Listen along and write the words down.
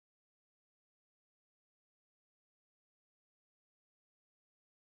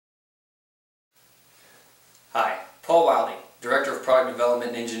Paul Wildy, Director of Product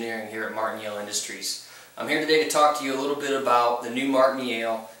Development and Engineering here at Martin Yale Industries. I'm here today to talk to you a little bit about the new Martin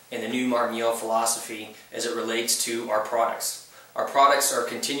Yale and the new Martin Yale philosophy as it relates to our products. Our products are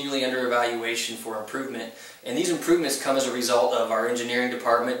continually under evaluation for improvement, and these improvements come as a result of our engineering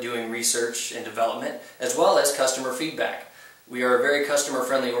department doing research and development, as well as customer feedback. We are a very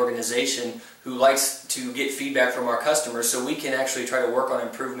customer-friendly organization who likes to get feedback from our customers so we can actually try to work on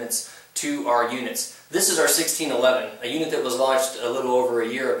improvements to our units. This is our 1611, a unit that was launched a little over a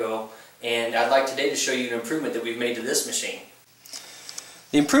year ago, and I'd like today to show you an improvement that we've made to this machine.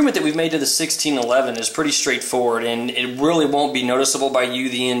 The improvement that we've made to the 1611 is pretty straightforward, and it really won't be noticeable by you,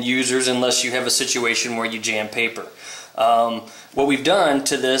 the end users, unless you have a situation where you jam paper. What we've done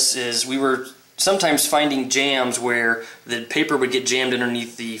to this is we were sometimes finding jams where the paper would get jammed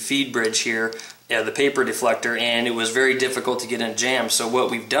underneath the feed bridge here, the paper deflector, and it was very difficult to get in a jam. So what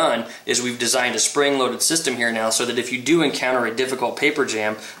we've done is we've designed a spring-loaded system here now so that if you do encounter a difficult paper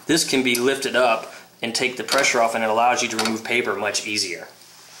jam, this can be lifted up and take the pressure off, and it allows you to remove paper much easier.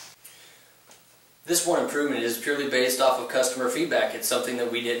 This one improvement is purely based off of customer feedback. It's something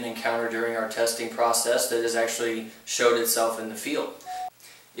that we didn't encounter during our testing process that has actually showed itself in the field.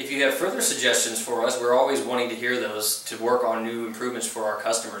 If you have further suggestions for us, we're always wanting to hear those to work on new improvements for our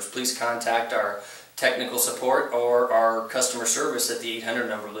customers. Please contact our technical support or our customer service at the 800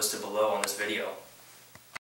 number listed below on this video.